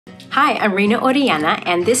Hi, I'm Rina Orellana,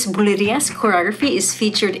 and this Bulerías choreography is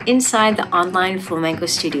featured inside the online flamenco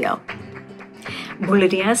studio.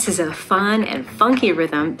 Bulerías is a fun and funky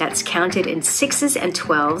rhythm that's counted in 6s and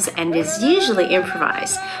 12s and is usually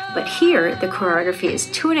improvised, but here the choreography is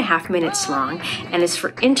 2.5 minutes long and is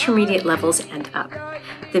for intermediate levels and up.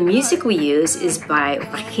 The music we use is by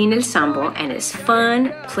Joaquín el Zambo and is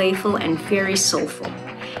fun, playful, and very soulful.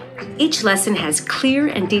 Each lesson has clear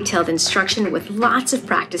and detailed instruction with lots of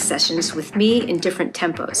practice sessions with me in different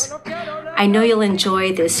tempos. I know you'll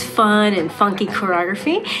enjoy this fun and funky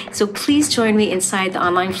choreography, so please join me inside the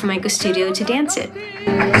online flamenco studio to dance it.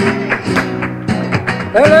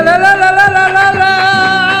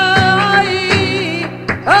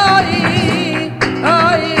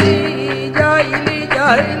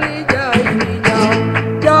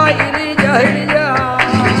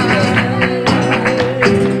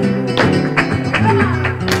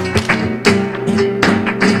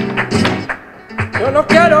 Yo no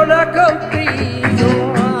quiero nada contigo,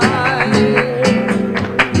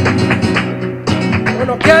 yo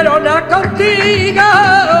no quiero nada contigo,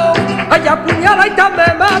 ay, apuñala y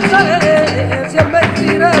también mate, si es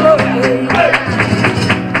mentira lo que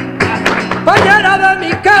compañera de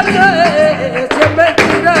mi carne, si es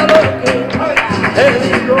mentira lo que